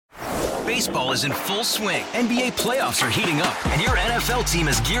Baseball is in full swing. NBA playoffs are heating up, and your NFL team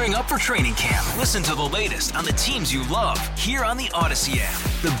is gearing up for training camp. Listen to the latest on the teams you love here on the Odyssey app.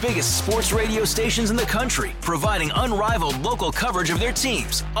 The biggest sports radio stations in the country, providing unrivaled local coverage of their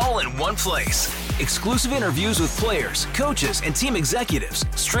teams, all in one place. Exclusive interviews with players, coaches, and team executives,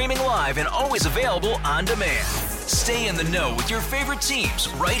 streaming live and always available on demand. Stay in the know with your favorite teams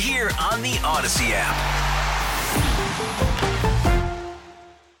right here on the Odyssey app.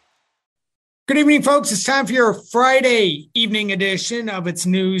 Good evening, folks. It's time for your Friday evening edition of It's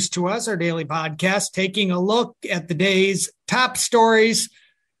News to Us, our daily podcast, taking a look at the day's top stories.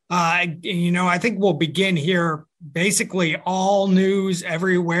 I think we'll begin here. Basically, all news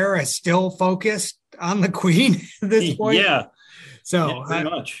everywhere is still focused on the Queen at this point. Yeah. So pretty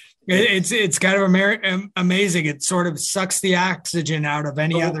much. It's kind of amazing. It sort of sucks the oxygen out of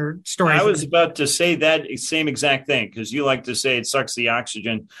any other story. I was about to say that same exact thing, because you like to say it sucks the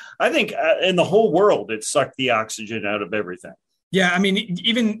oxygen. I think in the whole world, it sucked the oxygen out of everything. Yeah, I mean,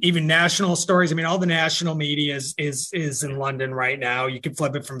 even national stories. I mean, all the national media is in London right now. You can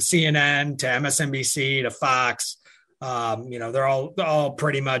flip it from CNN to MSNBC to Fox. They're all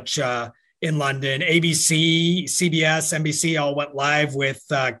pretty much in London. ABC, CBS, NBC all went live with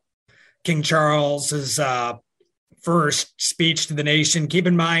King Charles's first speech to the nation. Keep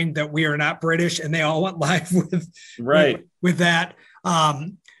in mind that we are not British, and they all went live with that.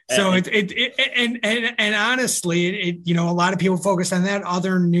 So and honestly, a lot of people focus on that.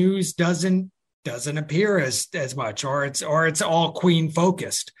 Other news doesn't appear as much, or it's all Queen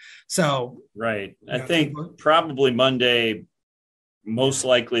focused. So right, I think probably Monday, most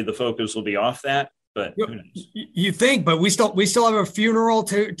likely the focus will be off that. But who knows? You think, but we still have a funeral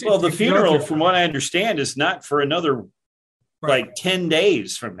to well, the funeral, from what I understand, is not for another like 10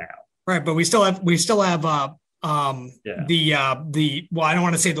 days from now. Right, but we still have well, I don't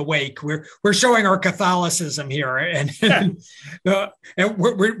want to say the wake. We're showing our Catholicism here, and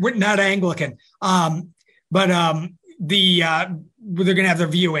we're not Anglican. They're going to have their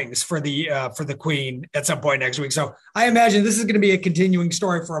viewings for the Queen at some point next week. So I imagine this is going to be a continuing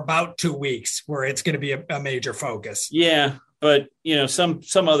story for about 2 weeks, where it's going to be a major focus. Yeah, but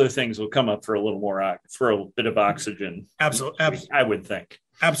some other things will come up for a little more, for a bit of oxygen. Absolutely, I would think.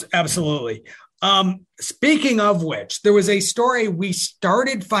 Absolutely. Speaking of which, there was a story we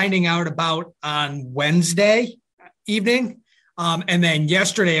started finding out about on Wednesday evening, and then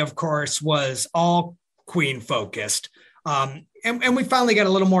yesterday, of course, was all Queen focused. And we finally got a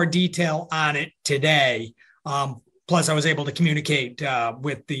little more detail on it today. Plus, I was able to communicate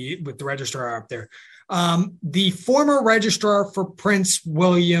with the registrar up there. The former registrar for Prince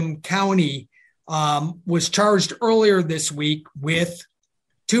William County was charged earlier this week with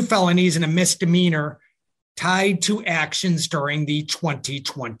 2 felonies and a misdemeanor tied to actions during the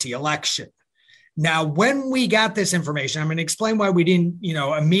 2020 election. Now, when we got this information, I'm going to explain why we didn't,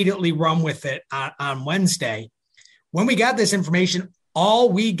 immediately run with it on Wednesday. When we got this information, all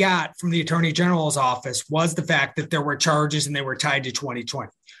we got from the Attorney General's office was the fact that there were charges and they were tied to 2020.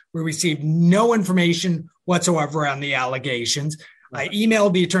 We received no information whatsoever on the allegations. I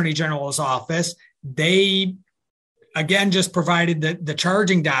emailed the Attorney General's office. They, again, just provided the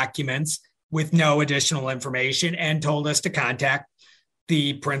charging documents with no additional information and told us to contact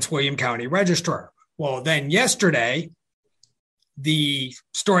the Prince William County Registrar. Well, then yesterday, the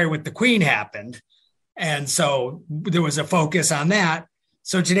story with the Queen happened. And so there was a focus on that.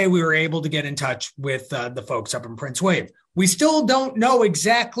 So today we were able to get in touch with the folks up in Prince William. We still don't know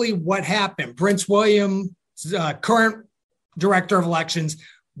exactly what happened. Prince William's current director of elections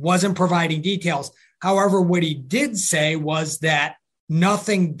wasn't providing details. However, what he did say was that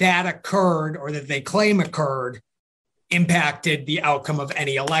nothing that occurred or that they claim occurred impacted the outcome of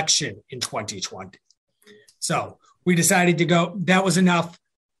any election in 2020. So we decided to go. That was enough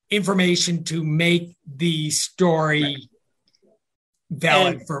information to make the story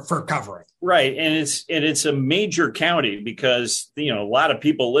valid for covering. Right. And it's a major county because, a lot of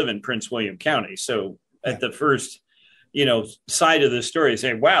people live in Prince William County. So at the first, side of the story,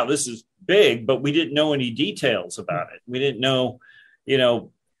 saying, wow, this is big, but we didn't know any details about it. We didn't know,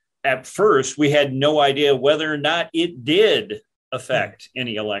 at first we had no idea whether or not it did affect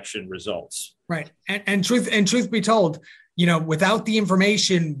any election results. Right. And truth be told, without the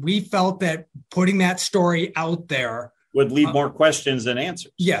information, we felt that putting that story out there would leave more questions than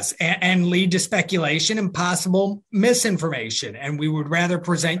answers. Yes. And lead to speculation and possible misinformation. And we would rather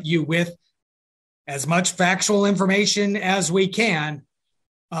present you with as much factual information as we can,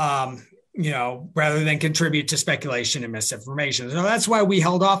 rather than contribute to speculation and misinformation. So that's why we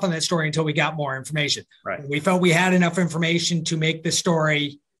held off on that story until we got more information. Right. We felt we had enough information to make the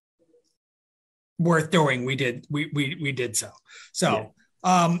story worth doing, we did so. So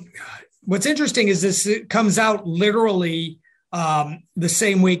what's interesting is this comes out literally the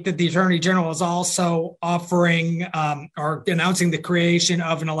same week that the Attorney General is also offering or announcing the creation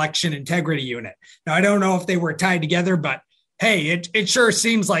of an election integrity unit. Now, I don't know if they were tied together, but hey, it sure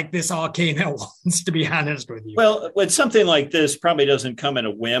seems like this all came at once, to be honest with you. Well, when something like this probably doesn't come in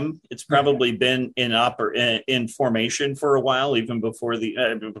a whim, it's probably been in formation for a while, even before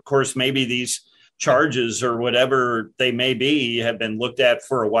of course, maybe these charges or whatever they may be have been looked at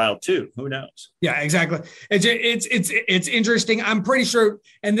for a while too. Who knows? Yeah, exactly. It's interesting. I'm pretty sure,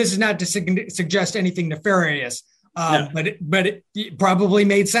 and this is not to suggest anything nefarious, no. but it probably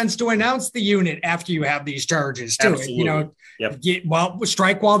made sense to announce the unit after you have these charges too. Absolutely.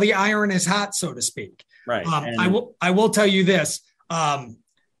 Strike while the iron is hot, so to speak. Right. I will tell you this.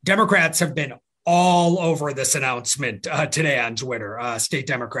 Democrats have been all over this announcement today on Twitter, state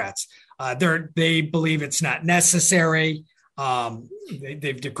Democrats. They believe it's not necessary.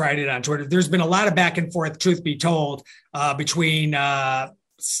 They've decried it on Twitter. There's been a lot of back and forth, truth be told, between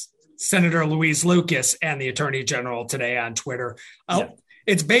Senator Louise Lucas and the Attorney General today on Twitter.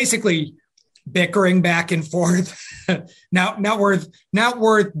 It's basically bickering back and forth. not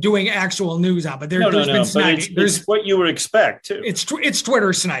worth doing actual news on, but there's been sniping. It's what you would expect too. It's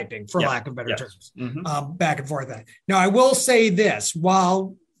Twitter sniping, for lack of better terms. Mm-hmm. Back and forth. Now, I will say this: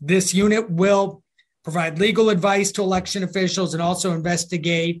 while this unit will provide legal advice to election officials and also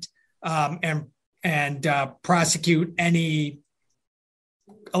investigate and prosecute any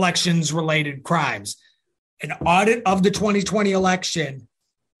elections-related crimes, an audit of the 2020 election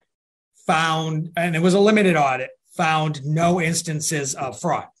found, and it was a limited audit, found no instances of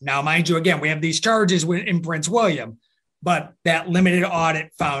fraud. Now, mind you, again, we have these charges in Prince William, but that limited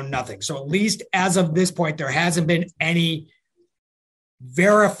audit found nothing. So at least as of this point, there hasn't been any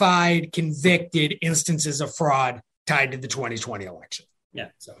verified, convicted instances of fraud tied to the 2020 election. Yeah.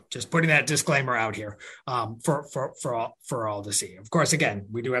 So just putting that disclaimer out here for all to see. Of course, again,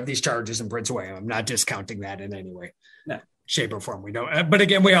 we do have these charges in Prince William. I'm not discounting that in any way, shape, or form. We don't. But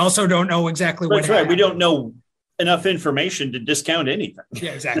again, we also don't know exactly what. That's right. We don't know enough information to discount anything.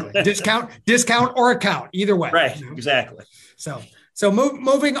 Yeah, exactly. discount or account, either way. Right. Exactly. So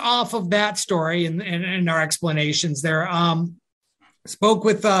moving off of that story and our explanations there. Spoke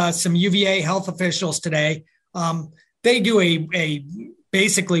with some UVA health officials today. They do a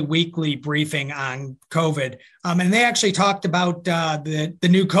basically weekly briefing on COVID. And they actually talked about the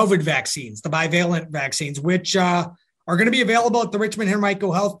new COVID vaccines, the bivalent vaccines, which are going to be available at the Richmond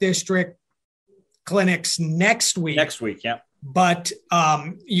Henrico Health District clinics next week. Yeah. But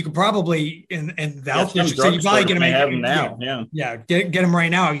you could probably in the health district, so you probably get them now. Yeah, get them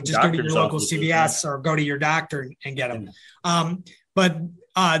right now. You just go to your local CVS or go to your doctor and get them. But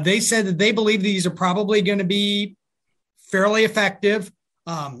they said that they believe these are probably going to be fairly effective,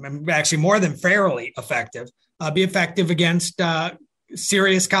 and actually more than fairly effective, be effective against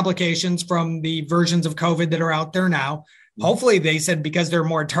serious complications from the versions of COVID that are out there now. Hopefully, they said because they're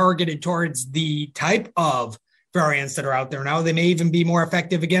more targeted towards the type of variants that are out there now, they may even be more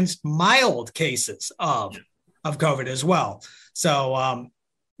effective against mild cases of COVID as well. So,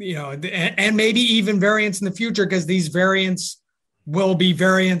 and maybe even variants in the future, because these variants will be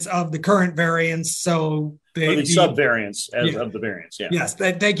variants of the current variants. So the subvariants of the variants. Yeah. Yes.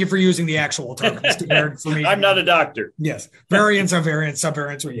 Thank you for using the actual term. For me. I'm not a doctor. Yes. Variants are variants,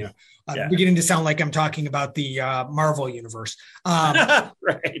 subvariants. I'm beginning to sound like I'm talking about the Marvel universe.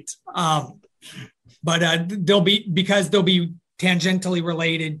 Right. But they'll be tangentially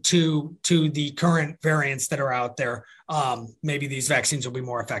related to the current variants that are out there. Maybe these vaccines will be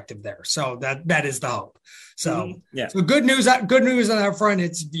more effective there. So that is the hope. So, So good news on that front.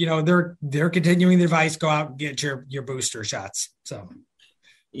 It's, they're continuing the advice, go out and get your booster shots. So.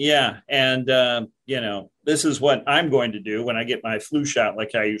 Yeah. And, this is what I'm going to do when I get my flu shot,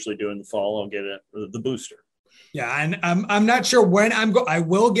 like I usually do in the fall. I'll get the booster. Yeah. And I'm not sure when I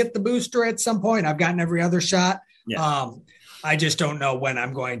will get the booster at some point. I've gotten every other shot. Yeah. I just don't know when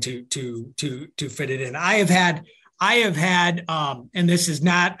I'm going to fit it in. I have had, and this is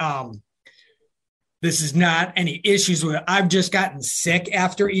not any issues with it. I've just gotten sick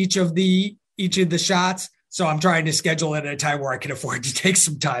after each of the shots. So I'm trying to schedule it at a time where I can afford to take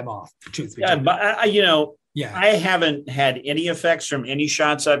some time off. Truth be told. But I haven't had any effects from any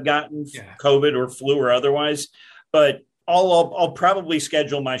shots I've gotten, COVID or flu or otherwise, but I'll probably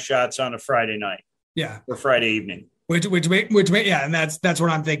schedule my shots on a Friday night. Yeah. Or Friday evening. Which and that's what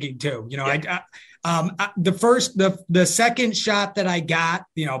I'm thinking too. The second shot that I got,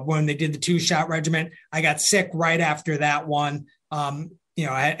 when they did the 2-shot regimen, I got sick right after that one.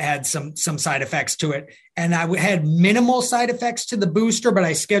 had some side effects to it, and I had minimal side effects to the booster, but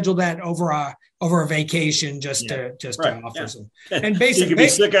I scheduled that over a vacation just to offer some. And basically, you could be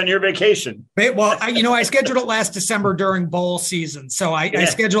sick on your vacation. Well, I scheduled it last December during bowl season, so I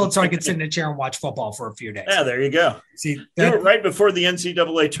scheduled it so I could sit in a chair and watch football for a few days. Yeah, there you go. See, do it right before the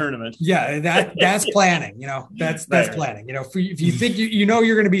NCAA tournament. Yeah, that's planning. That's planning. If you think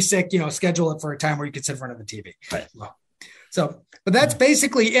you're going to be sick, schedule it for a time where you can sit in front of the TV. Right. Well, but that's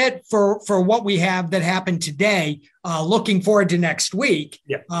basically it for what we have that happened today. Looking forward to next week.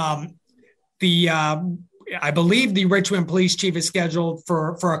 Yeah. I believe the Richmond police chief is scheduled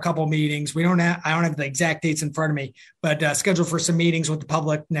for a couple meetings. I don't have the exact dates in front of me, but scheduled for some meetings with the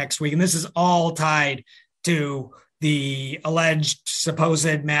public next week. And this is all tied to the alleged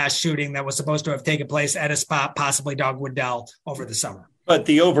supposed mass shooting that was supposed to have taken place at a spot, possibly Dogwood Dell, over the summer. But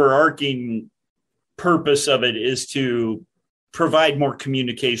the overarching purpose of it is to provide more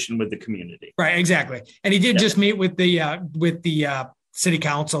communication with the community. Right, exactly. And he did just meet with the city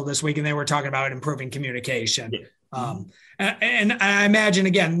council this week, and they were talking about improving communication. Yeah. And I imagine,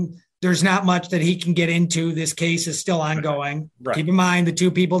 again, there's not much that he can get into. This case is still ongoing. Right. Keep in mind, the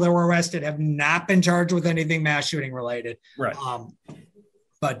 2 people that were arrested have not been charged with anything mass shooting related. Right.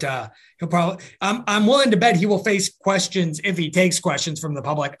 But he'll probably, I'm willing to bet he will face questions if he takes questions from the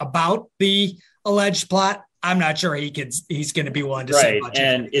public about the alleged plot. I'm not sure he's going to be willing to say much.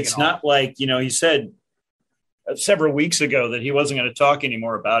 And it's not like, he said several weeks ago that he wasn't going to talk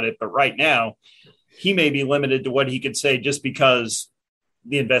anymore about it. But right now he may be limited to what he could say just because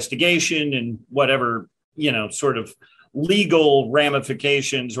the investigation and whatever, sort of legal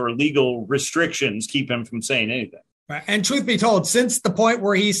ramifications or legal restrictions keep him from saying anything. Right. And truth be told, since the point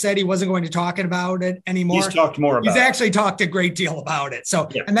where he said he wasn't going to talk about it anymore, he's talked more about it. He's actually talked a great deal about it. So,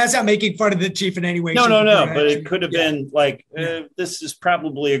 and that's not making fun of the chief in any way. No. But it could have been like, this is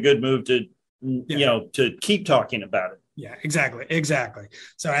probably a good move to, to keep talking about it. Yeah, exactly.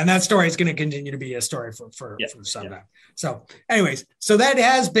 So, and that story is going to continue to be a story for some time. So anyways, so that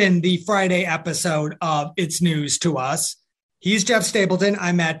has been the Friday episode of It's News to Us. He's Jeff Stapleton.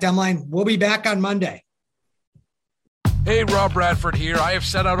 I'm Matt Demline. We'll be back on Monday. Hey, Rob Bradford here. I have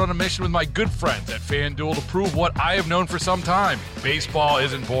set out on a mission with my good friends at FanDuel to prove what I have known for some time. Baseball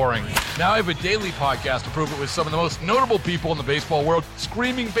isn't boring. Now I have a daily podcast to prove it with some of the most notable people in the baseball world,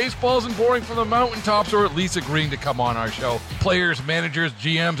 screaming baseball isn't boring from the mountaintops, or at least agreeing to come on our show. Players, managers,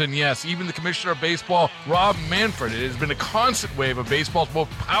 GMs, and yes, even the commissioner of baseball, Rob Manfred. It has been a constant wave of baseball's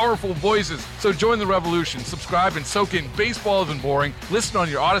most powerful voices. So join the revolution. Subscribe and soak in Baseball Isn't Boring. Listen on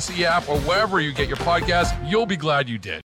your Odyssey app or wherever you get your podcasts. You'll be glad you did.